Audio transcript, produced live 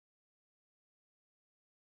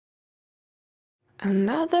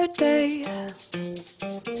Another day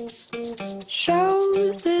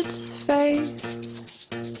shows its face.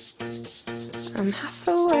 I'm half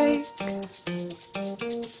awake,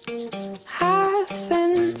 half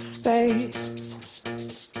in space.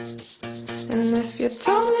 And if you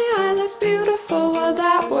told me I look beautiful, well,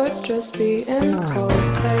 that would just be in cold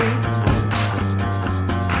face.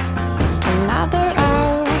 Another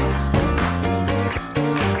hour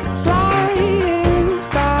flying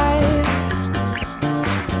by.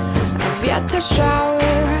 I've yet to shower,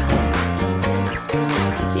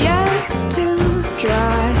 yet to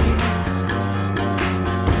dry.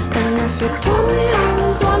 And if you told me I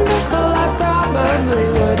was wonderful, I probably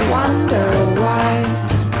would wonder why.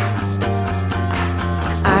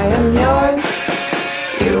 I am yours,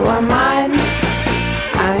 you are mine.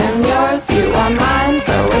 I am yours, you are mine,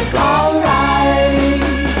 so it's alright.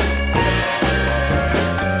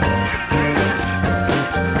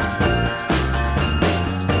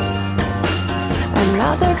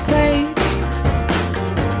 Another plate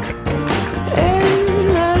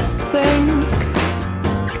in the sink.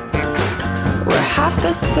 We're half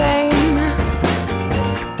the same,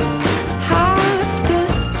 half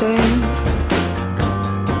distinct.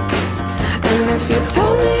 And if you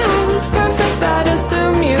told me I was perfect, I'd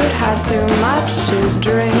assume you'd had too much to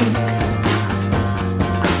drink.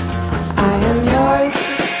 I am yours,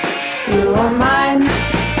 you are mine.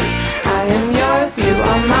 I am yours, you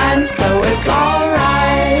are mine, so it's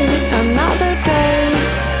alright. Another day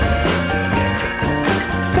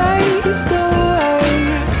fades away.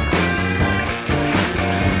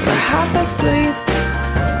 We're half asleep,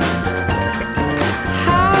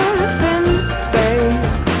 half in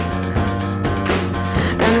space.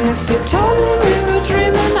 And if you told me we were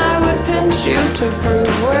dreaming, I would pinch you to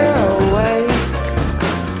prove we're awake.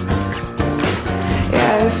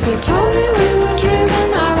 Yeah, if you told me we were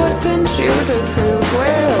dreaming, I would pinch you to prove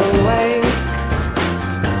we're awake.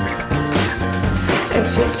 If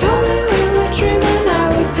you told me we were dreaming, I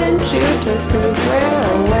would pinch you to prove we're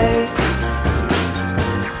awake.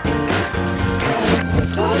 If you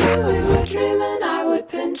told me we were dreaming, I would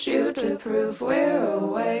pinch you to prove we're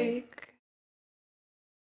awake.